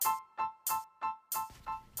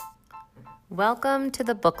Welcome to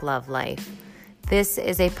the BookLove Life. This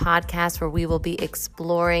is a podcast where we will be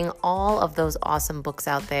exploring all of those awesome books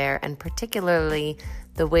out there, and particularly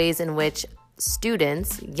the ways in which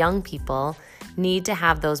students, young people, need to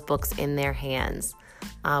have those books in their hands.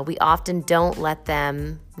 We often don't let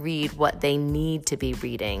them read what they need to be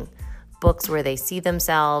reading. Books where they see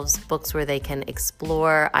themselves, books where they can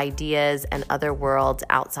explore ideas and other worlds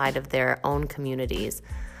outside of their own communities.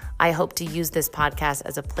 I hope to use this podcast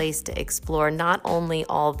as a place to explore not only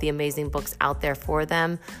all of the amazing books out there for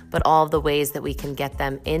them, but all of the ways that we can get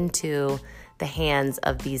them into the hands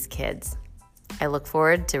of these kids. I look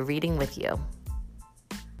forward to reading with you.